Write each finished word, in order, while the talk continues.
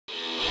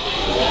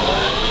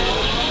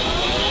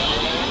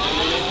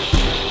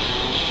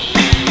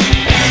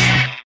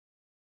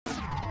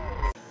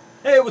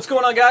what's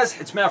going on, guys?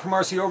 It's Matt from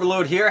RC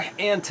Overload here,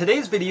 and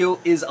today's video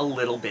is a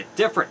little bit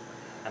different.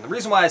 And the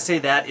reason why I say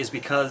that is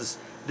because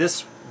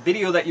this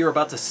video that you're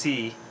about to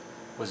see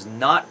was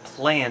not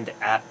planned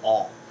at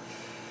all.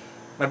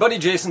 My buddy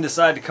Jason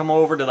decided to come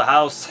over to the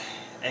house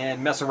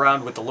and mess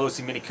around with the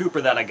Losi Mini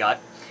Cooper that I got.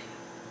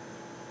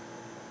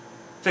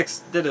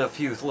 Did a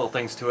few little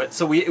things to it.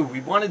 So we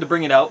wanted to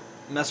bring it out,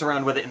 mess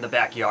around with it in the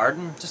backyard,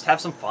 and just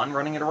have some fun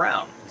running it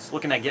around. He's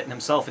looking at getting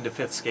himself into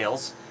 5th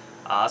scales.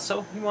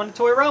 So he wanted to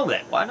toy around with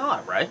it. Why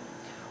not, right?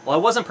 Well, I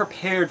wasn't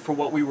prepared for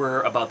what we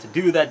were about to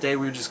do that day.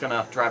 We were just going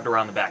to drive it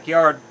around the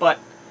backyard, but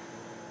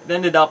it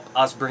ended up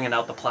us bringing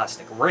out the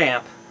plastic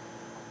ramp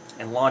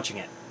and launching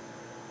it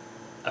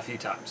a few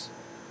times.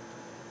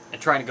 And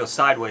trying to go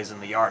sideways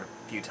in the yard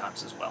a few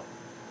times as well.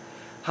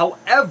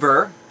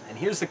 However, and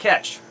here's the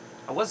catch,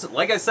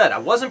 like I said, I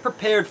wasn't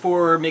prepared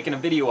for making a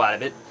video out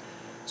of it,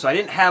 so I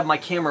didn't have my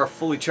camera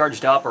fully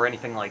charged up or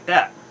anything like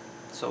that.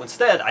 So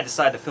instead, I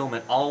decided to film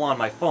it all on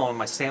my phone,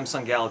 my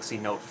Samsung Galaxy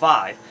Note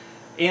 5,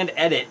 and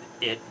edit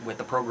it with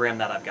the program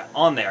that I've got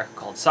on there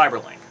called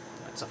Cyberlink.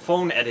 It's a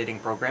phone editing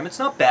program. It's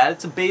not bad.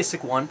 It's a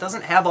basic one. It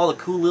doesn't have all the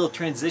cool little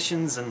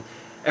transitions and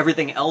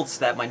everything else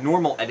that my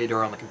normal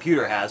editor on the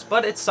computer has,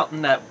 but it's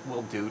something that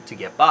will do to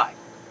get by.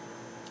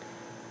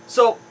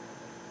 So,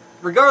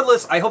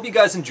 regardless, I hope you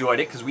guys enjoyed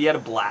it because we had a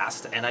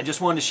blast, and I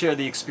just wanted to share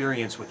the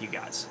experience with you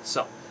guys.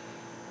 So,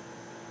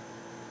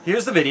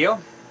 here's the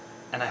video,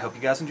 and I hope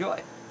you guys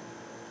enjoy.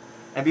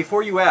 And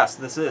before you ask,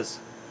 this is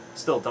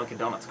still Dunkin'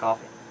 Donuts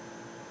coffee.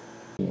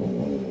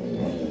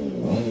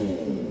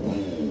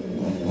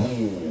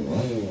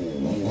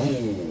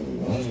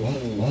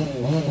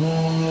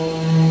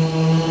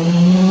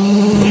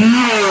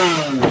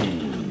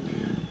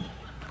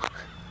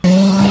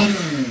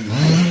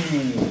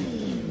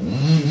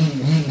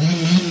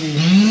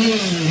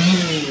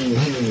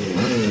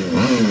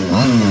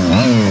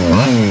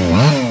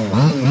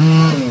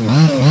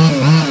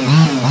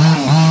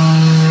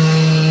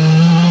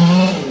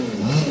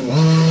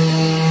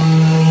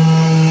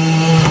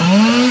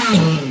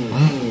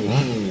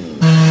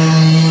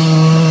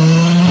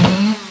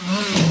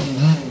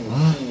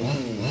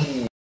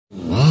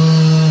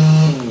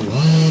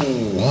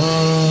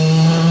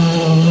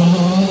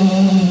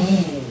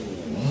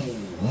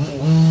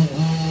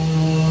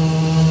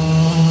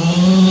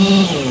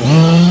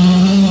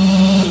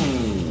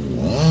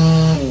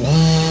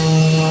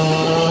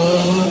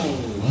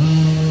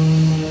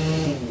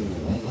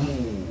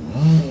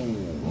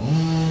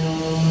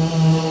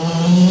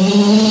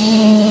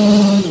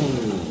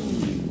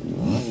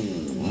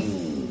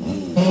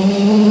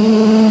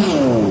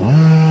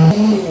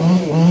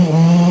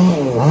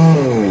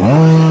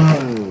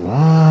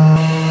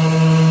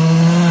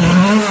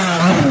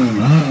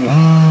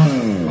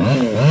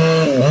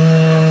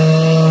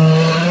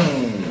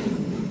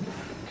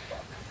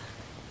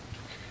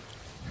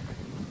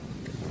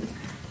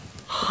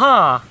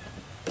 Huh.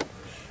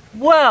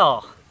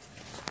 Well,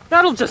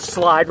 that'll just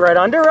slide right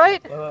under,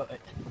 right?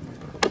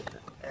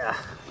 Yeah.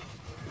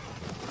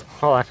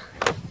 Hold on.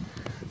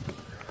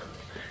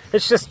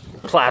 It's just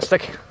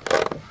plastic.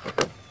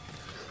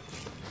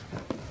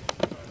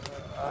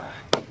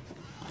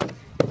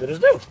 Good as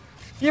new.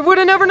 You would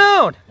have never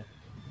known.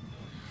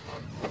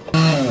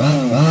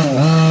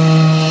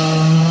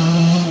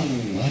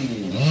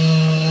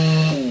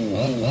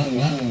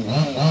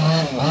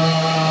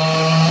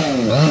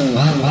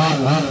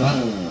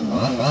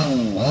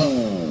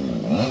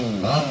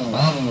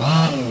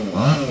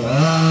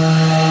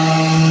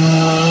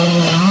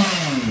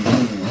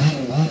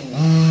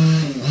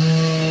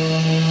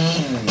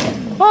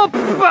 Oh,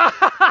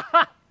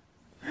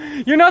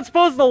 you're not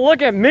supposed to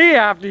look at me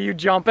after you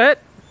jump it.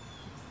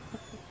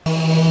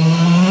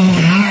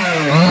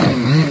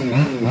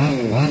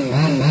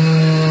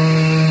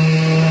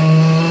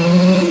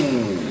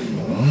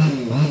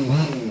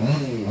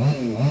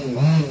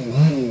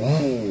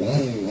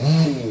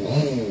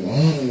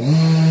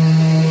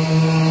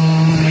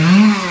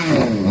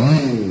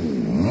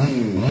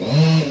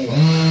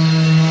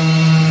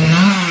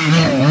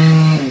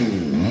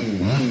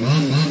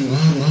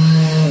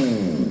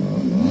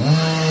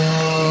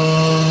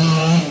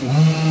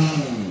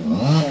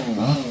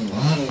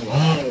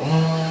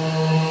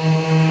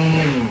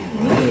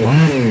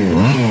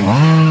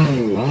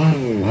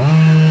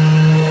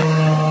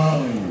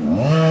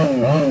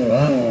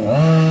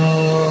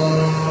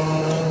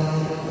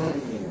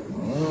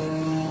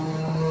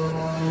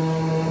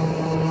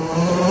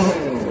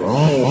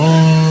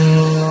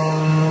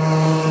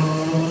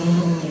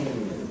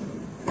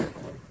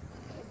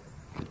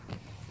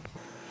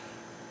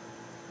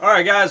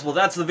 Alright guys, well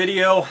that's the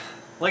video.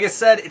 Like I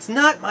said, it's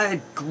not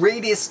my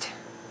greatest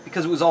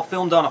because it was all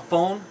filmed on a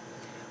phone,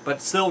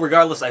 but still,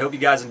 regardless, I hope you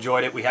guys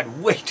enjoyed it. We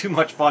had way too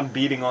much fun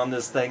beating on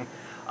this thing.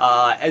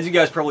 As you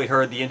guys probably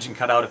heard, the engine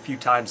cut out a few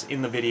times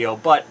in the video,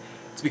 but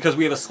it's because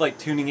we have a slight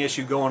tuning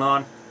issue going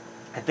on.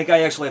 I think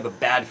I actually have a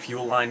bad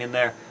fuel line in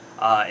there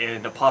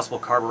and a possible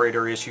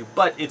carburetor issue,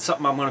 but it's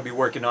something I'm going to be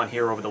working on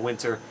here over the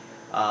winter.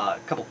 A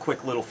couple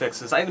quick little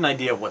fixes. I have an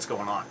idea of what's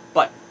going on,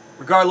 but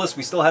regardless,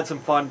 we still had some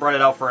fun, brought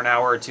it out for an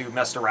hour or two,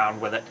 messed around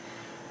with it,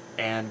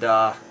 and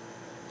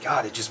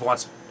God, it just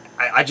wants...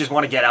 I just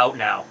want to get out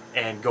now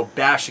and go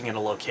bashing in a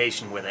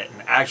location with it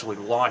and actually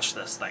launch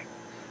this thing.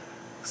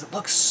 Because it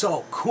looks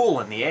so cool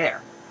in the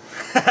air.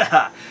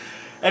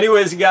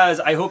 Anyways, you guys,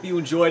 I hope you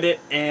enjoyed it,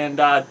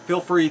 and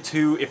feel free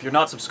to, if you're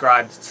not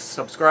subscribed,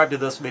 subscribe to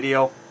this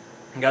video.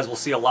 You guys will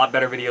see a lot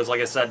better videos.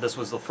 Like I said, this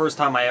was the first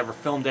time I ever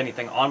filmed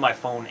anything on my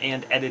phone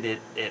and edited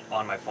it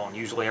on my phone.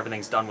 Usually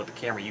everything's done with the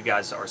camera you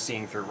guys are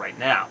seeing through right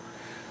now.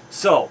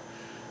 So,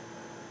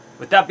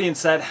 with that being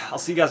said, I'll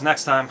see you guys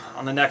next time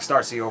on the next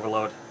RC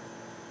Overload.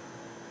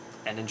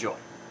 And enjoy.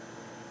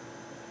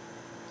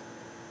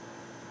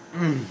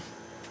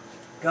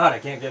 God, I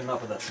can't get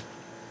enough of this.